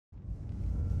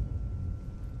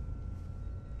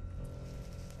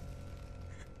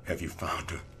Have you found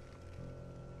her?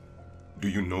 Do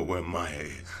you know where Amaya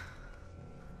is?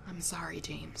 I'm sorry,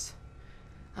 James.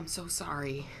 I'm so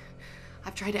sorry.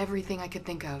 I've tried everything I could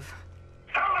think of.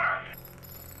 Tell her!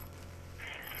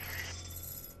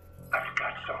 I've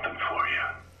got something for you.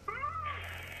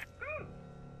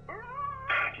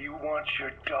 You want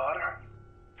your daughter?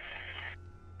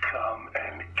 Come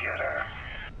and get her.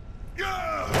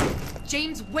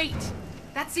 James, wait!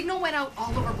 That signal went out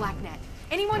all over BlackNet.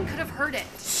 Anyone could have heard it.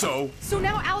 So? So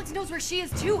now Alex knows where she is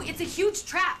too. It's a huge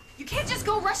trap. You can't just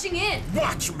go rushing in.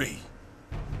 Watch me!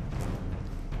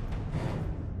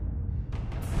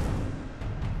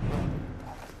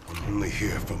 I'm only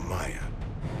here for Maya.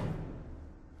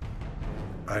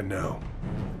 I know.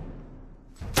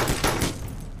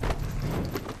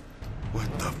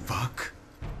 What the fuck?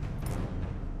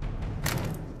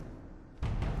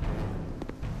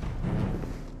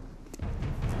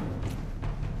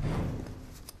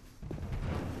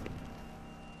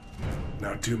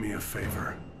 Now do me a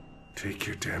favor. Take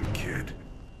your damn kid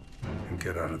and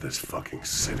get out of this fucking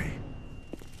city.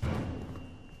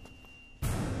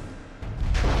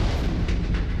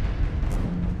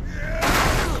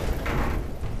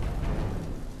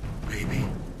 Baby?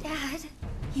 Dad,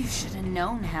 you should have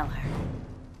known, Heller.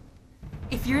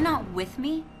 If you're not with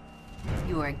me,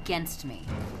 you are against me.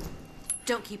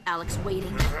 Don't keep Alex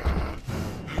waiting.